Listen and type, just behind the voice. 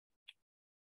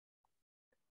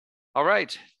All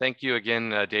right. Thank you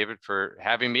again, David, for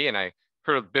having me. And I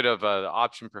heard a bit of the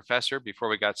option professor before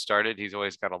we got started. He's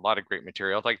always got a lot of great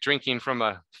material, like drinking from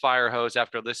a fire hose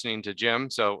after listening to Jim.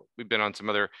 So we've been on some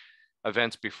other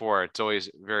events before. It's always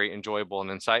very enjoyable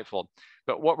and insightful.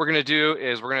 But what we're going to do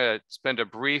is we're going to spend a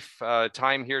brief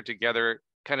time here together,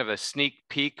 kind of a sneak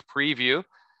peek preview,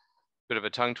 bit of a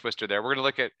tongue twister there. We're going to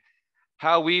look at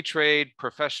how we trade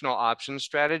professional option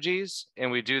strategies, and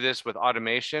we do this with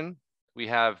automation. We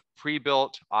have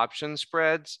pre-built option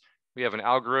spreads. We have an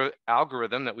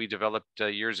algorithm that we developed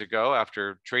years ago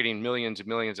after trading millions and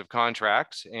millions of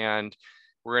contracts, and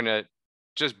we're going to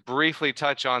just briefly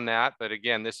touch on that. But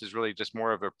again, this is really just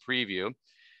more of a preview.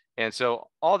 And so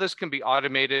all this can be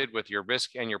automated with your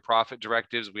risk and your profit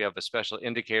directives. We have a special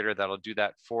indicator that'll do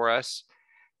that for us.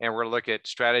 And we're going to look at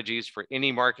strategies for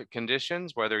any market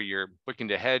conditions, whether you're looking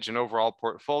to hedge an overall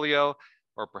portfolio,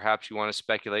 or perhaps you want to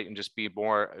speculate and just be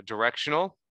more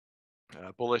directional,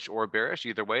 bullish or bearish.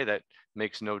 Either way, that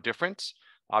makes no difference.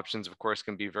 Options, of course,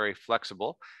 can be very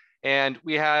flexible. And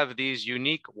we have these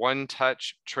unique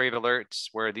one-touch trade alerts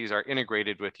where these are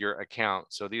integrated with your account.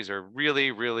 So these are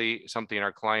really, really something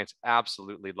our clients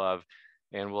absolutely love.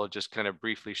 And we'll just kind of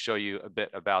briefly show you a bit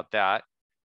about that.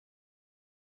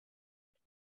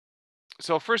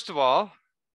 So first of all,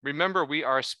 remember we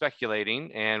are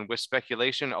speculating, and with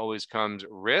speculation always comes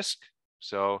risk.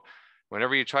 So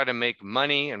whenever you try to make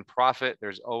money and profit,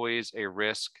 there's always a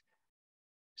risk.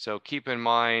 So keep in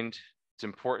mind, it's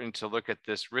important to look at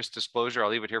this risk disclosure.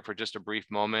 I'll leave it here for just a brief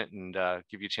moment and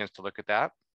give you a chance to look at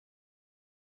that.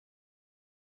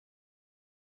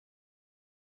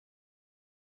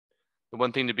 The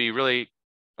one thing to be really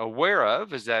aware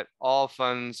of is that all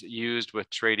funds used with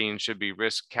trading should be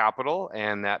risk capital,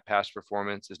 and that past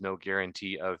performance is no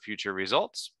guarantee of future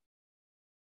results.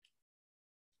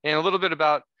 And a little bit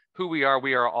about who we are.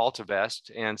 We are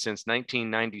AltaVest, and since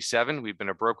 1997, we've been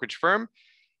a brokerage firm,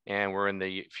 and we're in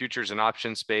the futures and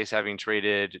options space, having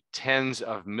traded tens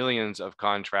of millions of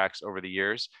contracts over the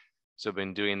years. So I've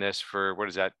been doing this for, what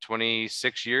is that,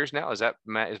 26 years now? Is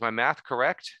my math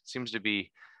correct? It seems to be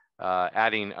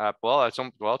adding up. Well, it's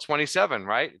 27,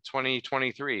 right?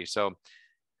 2023. So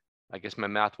I guess my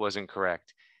math wasn't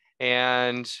correct.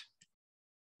 And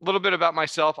a little bit about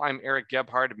myself. I'm Erik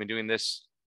Gebhard. I've been doing this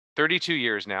 32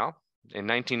 years now. In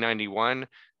 1991,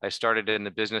 I started in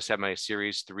the business, had my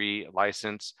Series 3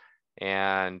 license,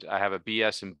 and I have a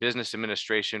BS in business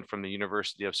administration from the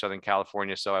University of Southern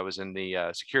California. So I was in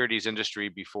the securities industry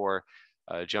before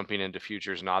jumping into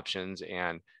futures and options,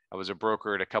 and I was a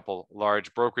broker at a couple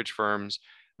large brokerage firms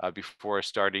before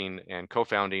starting and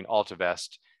co-founding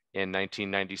AltaVest in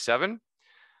 1997.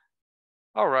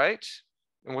 All right,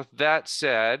 and with that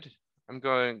said, I'm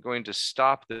going to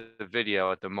stop the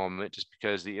video at the moment just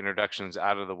because the introduction is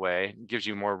out of the way. It gives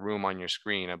you more room on your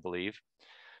screen, I believe.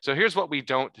 So here's what we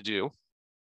don't do.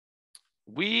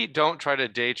 We don't try to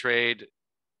day trade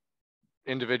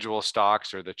individual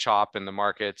stocks or the chop in the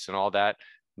markets and all that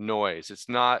noise. It's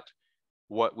not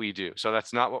what we do. So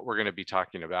that's not what we're going to be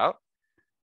talking about.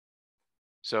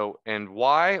 So, and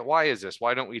why is this?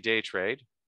 Why don't we day trade?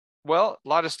 Well, a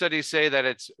lot of studies say that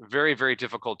it's very, very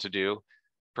difficult to do.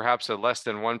 Perhaps a less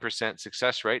than 1%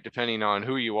 success rate, depending on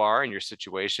who you are and your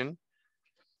situation.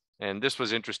 And this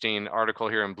was interesting article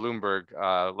here in Bloomberg.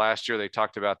 Last year, they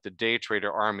talked about the day trader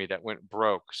army that went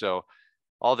broke. So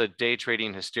all the day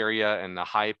trading hysteria and the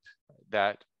hype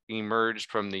that emerged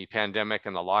from the pandemic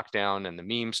and the lockdown and the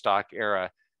meme stock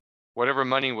era, whatever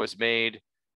money was made,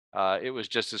 it was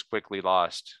just as quickly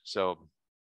lost. So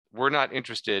we're not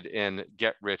interested in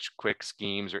get rich quick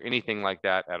schemes or anything like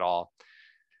that at all.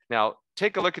 Now,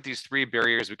 take a look at these 3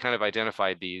 barriers. We kind of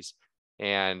identified these,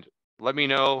 and let me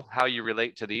know how you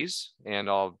relate to these, and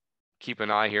I'll keep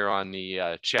an eye here on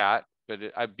the chat, but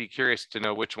I'd be curious to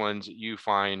know which ones you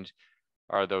find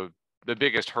are the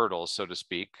biggest hurdles, so to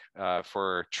speak,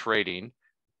 for trading.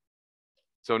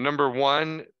 So number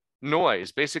 1,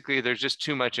 noise. Basically, there's just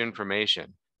too much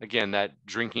information. Again, that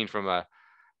drinking from a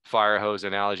fire hose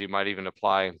analogy might even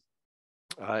apply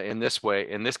in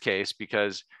this case,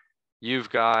 because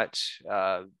you've got,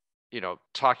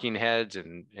 talking heads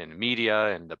and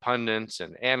media and the pundits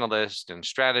and analysts and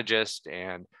strategists,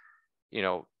 and,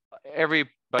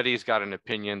 everybody's got an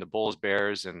opinion, the bulls,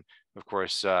 bears, and of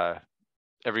course,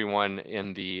 everyone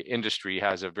in the industry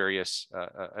has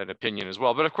an opinion as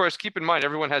well. But of course, keep in mind,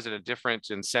 everyone has a different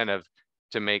incentive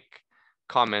to make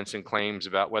comments and claims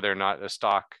about whether or not a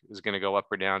stock is going to go up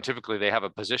or down. Typically, they have a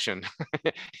position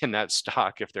in that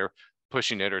stock if they're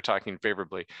pushing it or talking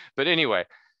favorably. But anyway,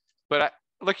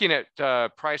 looking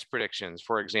at price predictions,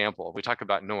 for example, we talk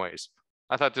about noise.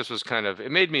 I thought this was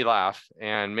it made me laugh,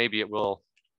 and maybe it will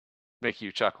make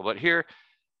you chuckle. But here,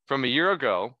 from a year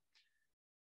ago,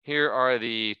 here are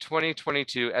the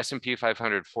 2022 S&P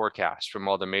 500 forecasts from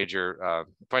all the major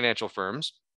financial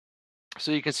firms.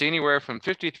 So you can see anywhere from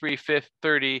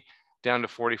 53,530 down to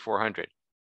 4,400.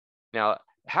 Now,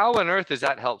 how on earth is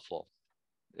that helpful?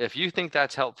 If you think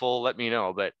that's helpful, let me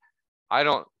know. But I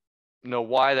don't know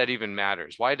why that even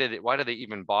matters. Why do they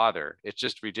even bother? It's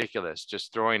just ridiculous,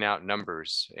 just throwing out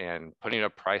numbers and putting a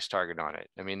price target on it.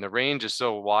 I mean, the range is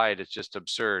so wide, it's just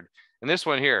absurd. And this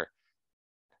one here,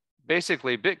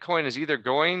 basically, Bitcoin is either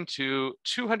going to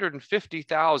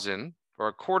 250,000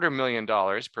 or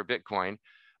 $250,000 per Bitcoin,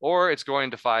 or it's going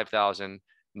to 5,000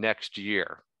 next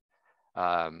year.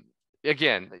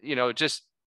 Again, just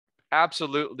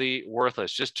absolutely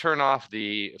worthless. Just turn off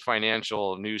the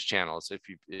financial news channels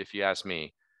if you ask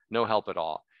me. No help at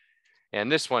all.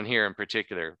 And this one here in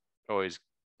particular, always,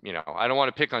 I don't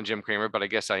want to pick on Jim Cramer, but I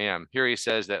guess I am. Here he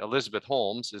says that Elizabeth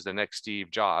Holmes is the next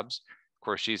Steve Jobs. Of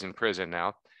course, she's in prison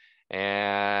now.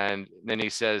 And then he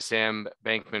says Sam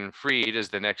Bankman-Fried is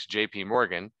the next JP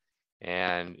Morgan,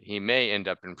 and he may end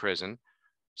up in prison.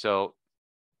 So,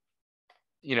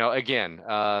 again,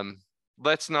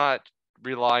 let's not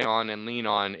rely on and lean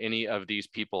on any of these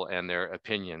people and their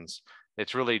opinions.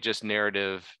 It's really just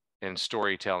narrative and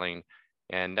storytelling,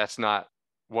 and that's not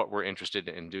what we're interested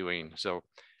in doing. So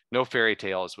no fairy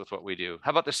tales with what we do. How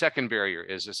about the second barrier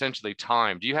is essentially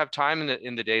time. Do you have time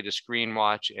in the day to screen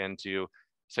watch and to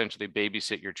essentially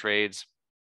babysit your trades?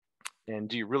 And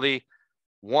do you really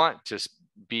want to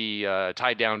be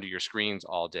tied down to your screens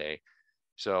all day?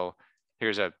 So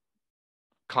here's a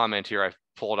comment here I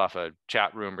pulled off a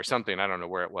chat room or something. I don't know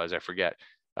where it was, I forget.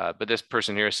 But this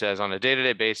person here says, on a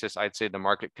day-to-day basis, I'd say the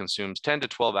market consumes 10 to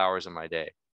 12 hours of my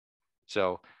day.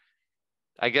 So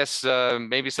I guess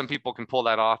maybe some people can pull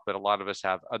that off, but a lot of us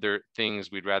have other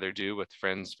things we'd rather do with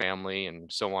friends, family,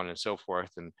 and so on and so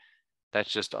forth. And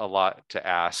that's just a lot to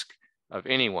ask of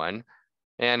anyone.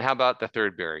 And how about the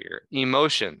third barrier?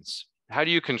 Emotions. How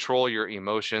do you control your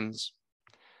emotions?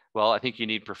 Well, I think you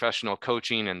need professional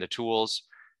coaching and the tools.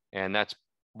 And that's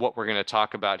what we're going to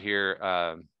talk about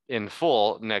here in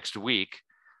full next week.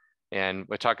 And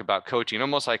we talk about coaching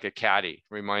almost like a caddy.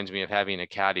 Reminds me of having a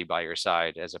caddy by your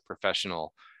side as a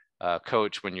professional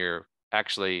coach when you're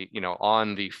actually,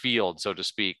 on the field, so to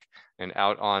speak, and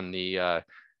out on the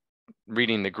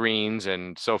reading the greens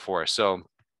and so forth. So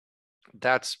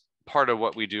that's part of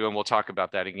what we do, and we'll talk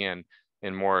about that again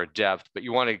in more depth. But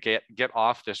you want to get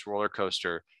off this roller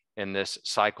coaster in this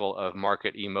cycle of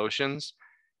market emotions.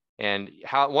 And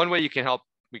one way we can help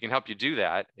you do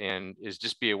that and is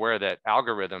just be aware that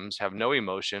algorithms have no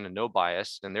emotion and no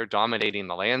bias, and they're dominating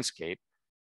the landscape.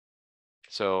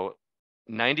 So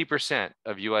 90%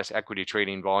 of US equity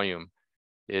trading volume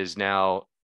is now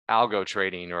algo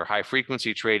trading or high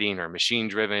frequency trading or machine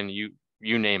driven, you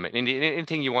name it.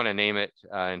 Anything you want to name it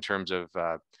in terms of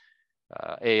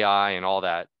AI and all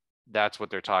that, that's what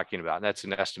they're talking about. And that's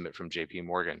an estimate from JP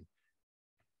Morgan.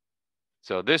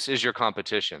 So this is your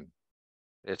competition.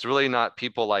 It's really not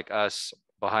people like us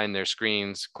behind their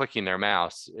screens clicking their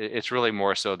mouse. It's really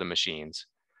more so the machines.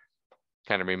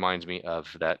 Kind of reminds me of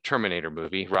that Terminator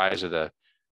movie, wasn't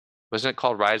it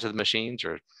called Rise of the Machines?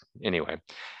 Or anyway.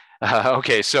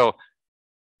 Okay, so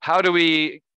how do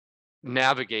we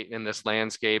navigate in this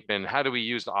landscape, and how do we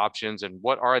use the options, and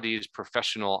what are these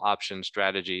professional option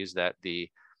strategies that the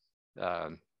I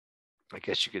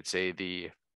guess you could say the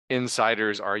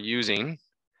insiders are using?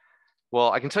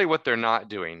 Well, I can tell you what they're not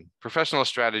doing. Professional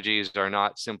strategies are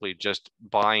not simply just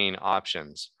buying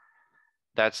options.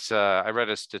 That's I read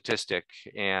a statistic,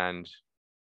 and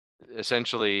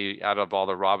essentially out of all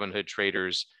the Robinhood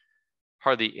traders,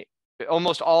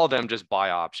 almost all of them just buy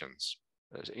options.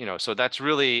 So that's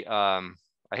really, I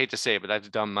hate to say it, but that's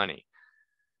dumb money.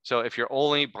 So if you're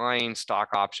only buying stock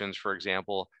options, for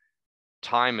example,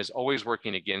 time is always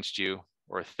working against you,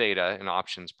 or theta in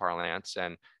options parlance.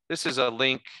 And this is a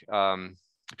link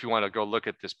if you want to go look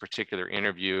at this particular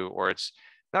interview, or it's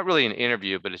not really an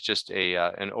interview, but it's just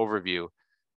an overview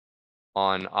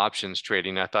on options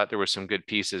trading. I thought there were some good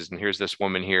pieces, and here's this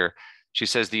woman here. She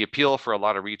says the appeal for a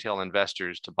lot of retail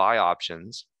investors to buy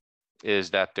options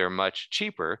is that they're much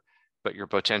cheaper, but your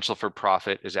potential for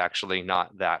profit is actually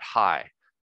not that high.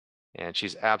 And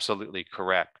she's absolutely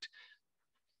correct.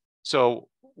 So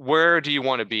where do you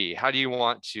want to be? How do you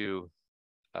want to,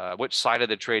 which side of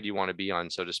the trade do you want to be on,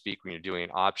 so to speak, when you're doing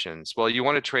options? Well, you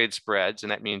want to trade spreads,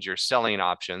 and that means you're selling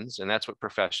options, and that's what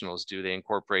professionals do. They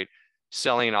incorporate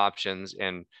selling options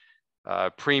and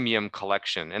premium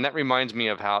collection. And that reminds me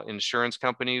of how insurance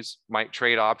companies might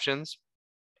trade options.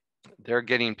 they're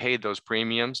getting paid those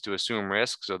premiums to assume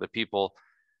risk. So the people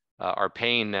are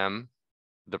paying them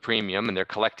the premium and they're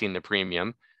collecting the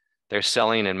premium. They're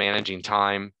selling and managing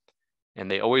time,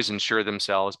 and they always insure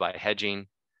themselves by hedging,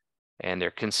 and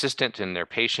they're consistent and they're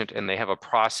patient, and they have a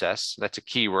process. That's a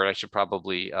key word. I should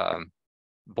probably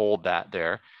bold that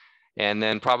there. And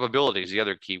then probability is the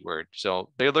other key word. So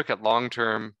they look at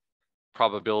long-term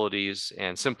probabilities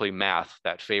and simply math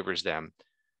that favors them.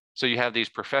 So you have these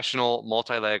professional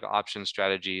multi-leg option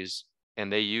strategies,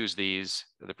 and they use these.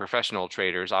 The professional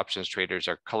traders, options traders,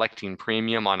 are collecting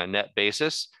premium on a net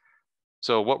basis.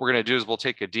 So what we're going to do is we'll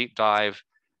take a deep dive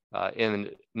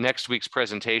in next week's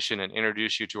presentation and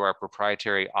introduce you to our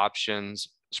proprietary options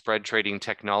spread trading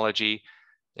technology.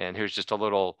 And here's just a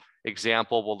little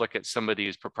example. We'll look at some of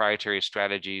these proprietary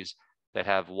strategies that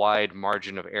have wide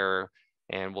margin of error,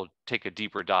 and we'll take a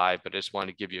deeper dive, but I just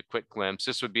wanted to give you a quick glimpse.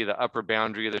 This would be the upper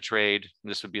boundary of the trade.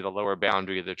 This would be the lower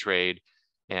boundary of the trade.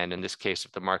 And in this case,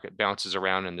 if the market bounces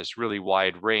around in this really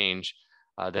wide range,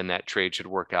 then that trade should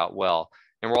work out well.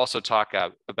 And we'll also talk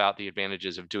about the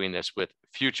advantages of doing this with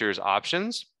futures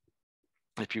options.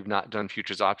 If you've not done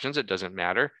futures options, it doesn't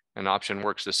matter. An option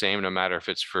works the same no matter if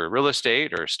it's for real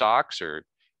estate or stocks or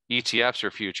ETFs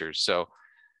or futures. So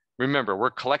remember,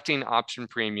 we're collecting option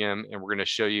premium, and we're going to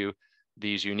show you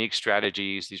these unique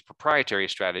strategies, these proprietary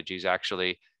strategies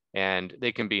actually, and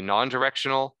they can be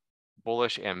non-directional,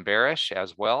 bullish and bearish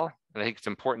as well. And I think it's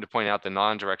important to point out the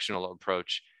non-directional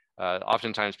approach.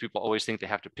 Oftentimes people always think they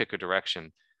have to pick a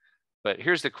direction. But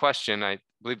here's the question. I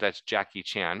believe that's Jackie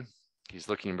Chan. He's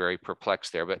looking very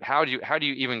perplexed there. But how do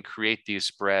you even create these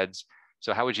spreads?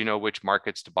 So how would you know which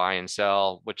markets to buy and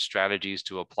sell, which strategies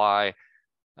to apply,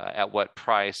 at what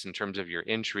price in terms of your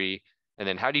entry? And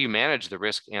then how do you manage the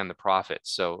risk and the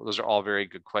profits? So those are all very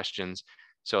good questions.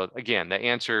 So again, the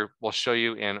answer we'll show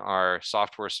you in our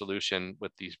software solution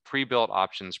with these pre-built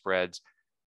option spreads.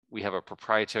 We have a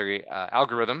proprietary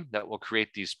algorithm that will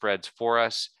create these spreads for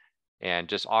us and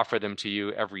just offer them to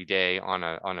you every day on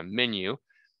a menu.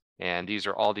 And these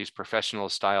are all these professional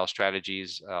style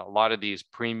strategies. A lot of these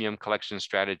premium collection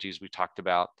strategies we talked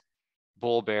about: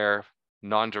 bull, bear,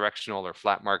 non-directional or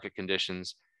flat market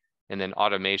conditions, and then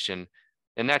automation.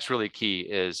 And that's really key.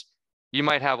 Is you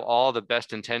might have all the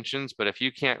best intentions, but if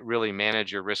you can't really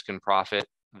manage your risk and profit,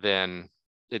 then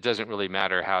it doesn't really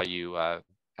matter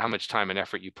how much time and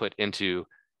effort you put into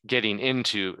getting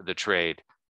into the trade.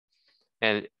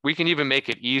 And we can even make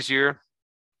it easier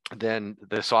than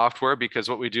the software, because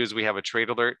what we do is we have a trade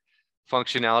alert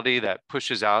functionality that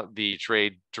pushes out the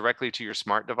trade directly to your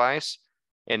smart device,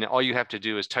 and all you have to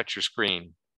do is touch your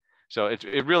screen. So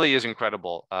it really is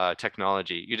incredible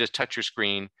technology. You just touch your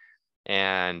screen,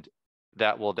 and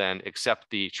that will then accept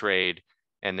the trade,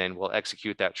 and then we'll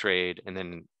execute that trade. And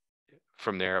then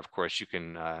from there, of course, you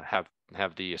can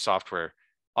have the software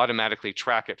automatically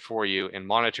track it for you and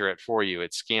monitor it for you.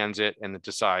 It scans it and it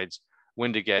decides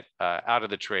when to get out of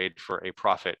the trade for a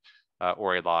profit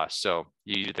or a loss. So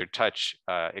you either touch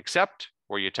accept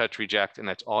or you touch reject, and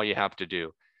that's all you have to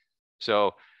do.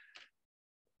 So,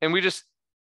 and we just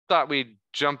thought we'd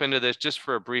jump into this just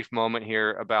for a brief moment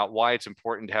here about why it's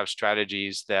important to have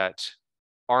strategies that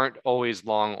aren't always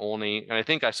long only. And I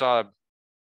think I saw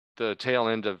the tail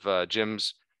end of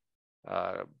Jim's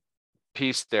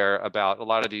piece there about a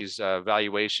lot of these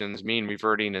valuations, mean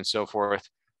reverting and so forth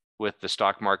with the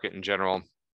stock market in general.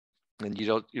 And you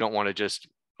don't want to just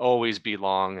always be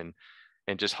long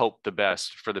and just hope the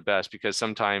best for the best, because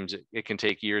sometimes it can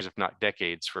take years, if not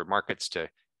decades, for markets to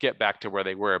get back to where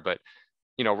they were. But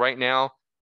right now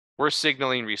we're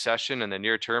signaling recession in the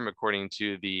near term, according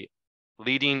to the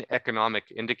leading economic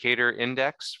indicator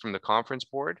index from the Conference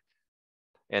Board.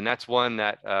 And that's one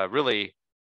that really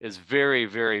is very,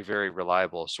 very, very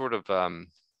reliable. Sort of,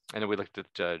 I know we looked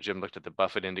at, Jim looked at the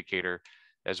Buffett indicator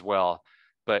as well.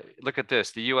 But look at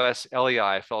this, the US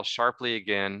LEI fell sharply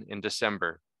again in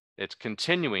December. It's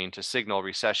continuing to signal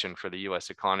recession for the US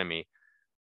economy.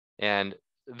 And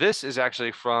this is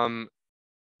actually from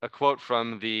a quote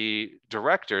from the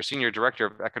senior director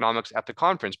of economics at the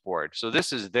Conference Board. So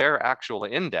this is their actual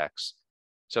index.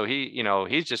 So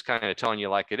he's just kind of telling you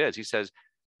like it is. He says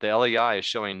the LEI is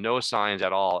showing no signs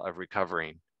at all of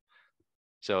recovering.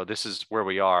 So this is where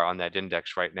we are on that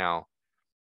index right now.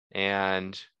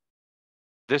 And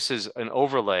this is an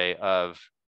overlay of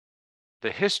the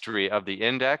history of the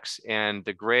index, and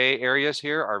the gray areas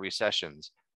here are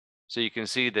recessions. So you can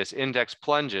see this index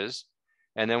plunges,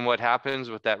 and then what happens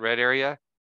with that red area?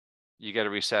 You get a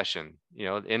recession.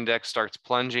 The index starts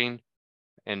plunging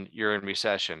and you're in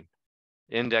recession.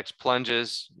 Index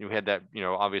plunges, you had that,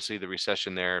 obviously the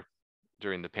recession there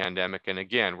during the pandemic. And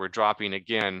again, we're dropping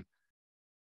again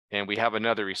and we have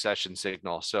another recession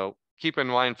signal. So keep in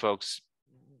mind, folks,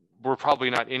 we're probably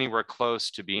not anywhere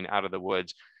close to being out of the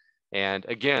woods. And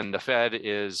again, the Fed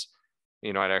is,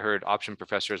 and I heard option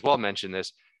professor as well mention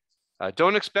this,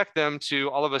 don't expect them to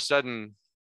all of a sudden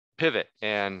pivot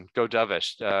and go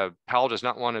dovish. Powell does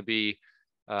not want to be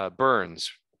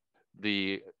Burns,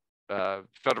 the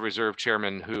Federal Reserve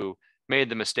chairman who made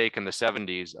the mistake in the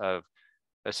 70s of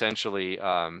essentially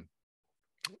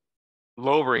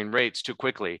lowering rates too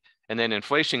quickly. And then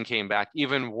inflation came back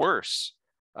even worse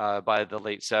by the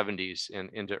late 70s and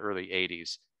into early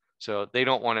 80s. So they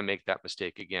don't want to make that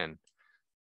mistake again.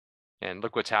 And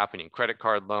look what's happening. Credit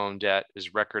card loan debt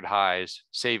is record highs.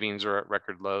 Savings are at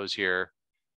record lows here,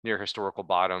 near historical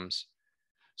bottoms.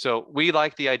 So we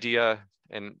like the idea,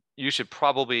 and you should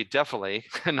probably definitely,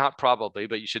 not probably,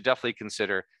 but you should definitely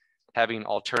consider having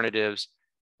alternatives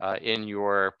in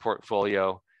your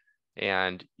portfolio.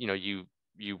 And you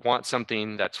want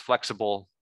something that's flexible,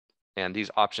 and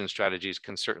these option strategies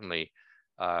can certainly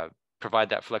provide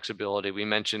that flexibility. We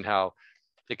mentioned how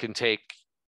it can take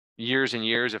years and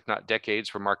years, if not decades,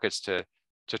 for markets to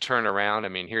turn around. I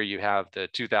mean, here you have the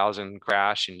 2000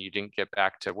 crash, and you didn't get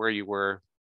back to where you were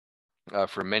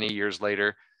for many years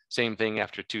later. Same thing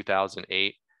after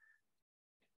 2008.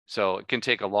 So it can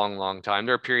take a long, long time.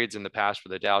 There are periods in the past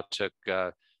where the Dow took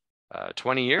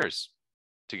 20 years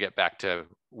to get back to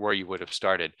where you would have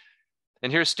started.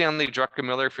 And here's Stanley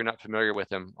Druckenmiller. If you're not familiar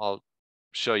with him, I'll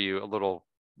show you a little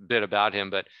bit about him,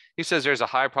 but he says there's a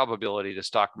high probability the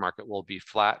stock market will be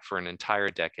flat for an entire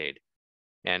decade.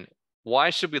 And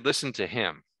why should we listen to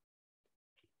him?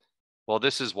 Well,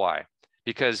 this is why,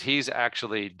 because he's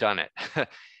actually done it.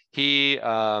 He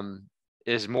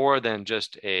is more than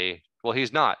just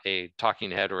he's not a talking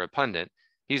head or a pundit.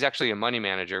 He's actually a money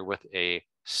manager with a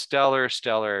stellar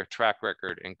track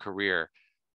record and career.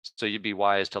 So you'd be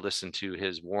wise to listen to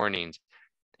his warnings.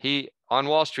 He, on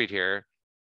Wall Street here,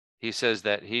 he says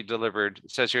that he delivered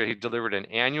an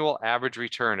annual average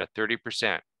return of 30%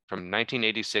 from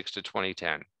 1986 to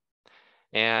 2010.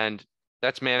 And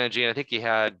that's managing, I think he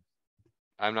had,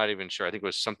 I'm not even sure, I think it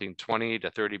was something 20 to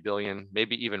 30 billion,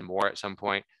 maybe even more at some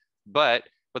point. But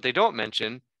what they don't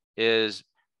mention is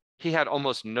he had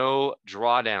almost no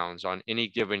drawdowns on any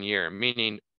given year,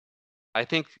 meaning I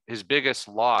think his biggest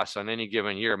loss on any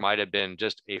given year might have been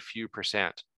just a few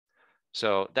percent.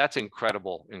 So that's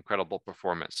incredible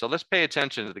performance. So let's pay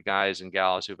attention to the guys and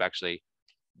gals who've actually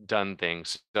done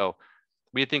things. So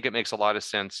we think it makes a lot of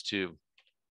sense to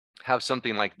have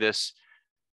something like this.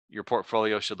 Your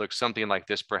portfolio should look something like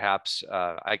this, perhaps.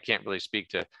 I can't really speak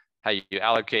to how you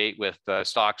allocate with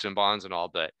stocks and bonds and all,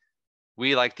 but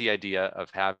we like the idea of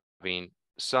having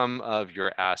some of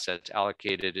your assets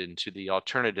allocated into the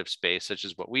alternative space, such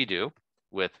as what we do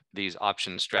with these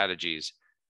option strategies.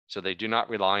 So they do not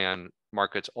rely on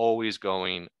markets always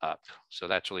going up. So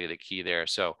that's really the key there.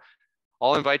 So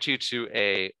I'll invite you to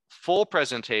a full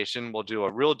presentation. We'll do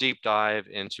a real deep dive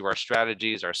into our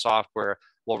strategies, our software.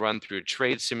 We'll run through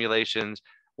trade simulations.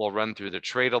 We'll run through the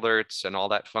trade alerts and all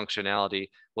that functionality.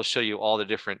 We'll show you all the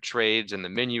different trades and the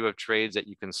menu of trades that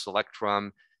you can select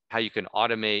from, how you can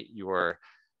automate your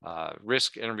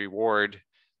risk and reward.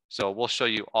 So we'll show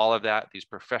you all of that, these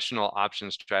professional option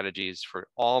strategies for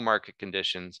all market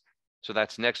conditions. So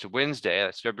that's next Wednesday,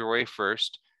 that's February 1st,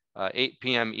 8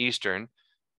 p.m. Eastern.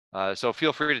 So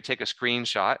feel free to take a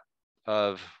screenshot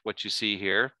of what you see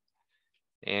here.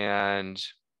 And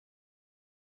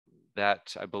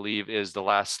that, I believe, is the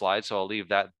last slide. So I'll leave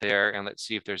that there, and let's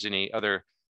see if there's any other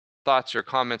thoughts or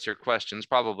comments or questions.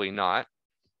 Probably not,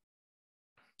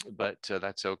 but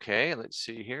that's okay. Let's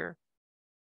see here.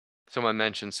 Someone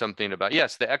mentioned something about,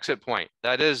 yes, the exit point.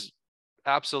 That is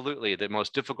absolutely the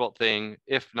most difficult thing,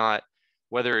 if not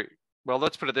well,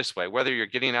 let's put it this way, whether you're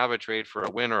getting out of a trade for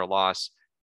a win or a loss,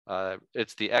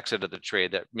 it's the exit of the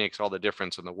trade that makes all the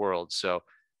difference in the world. So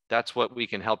that's what we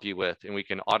can help you with, and we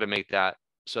can automate that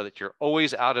so that you're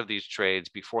always out of these trades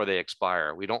before they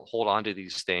expire. We don't hold on to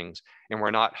these things, and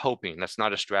we're not hoping. That's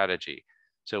not a strategy.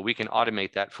 So we can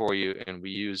automate that for you, and we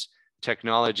use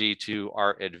technology to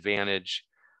our advantage.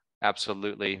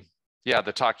 Absolutely. Yeah,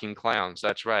 the talking clowns,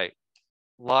 that's right.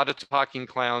 A lot of talking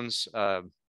clowns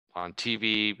on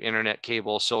TV, internet,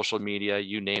 cable, social media,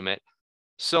 you name it.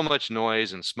 So much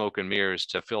noise and smoke and mirrors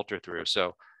to filter through.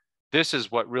 So this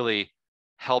is what really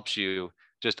helps you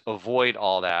just avoid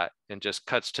all that and just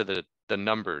cuts to the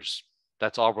numbers.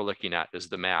 That's all we're looking at is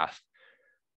the math.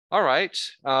 All right,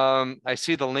 I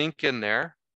see the link in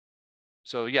there.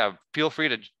 So yeah, feel free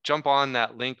to jump on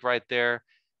that link right there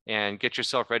and get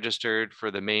yourself registered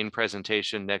for the main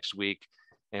presentation next week.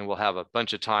 And we'll have a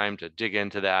bunch of time to dig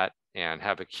into that. and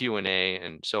have a Q&A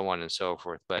and so on and so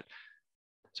forth. But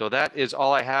so that is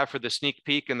all I have for the sneak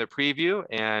peek and the preview,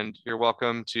 and you're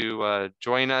welcome to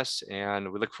join us,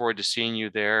 and we look forward to seeing you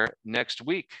there next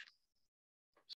week.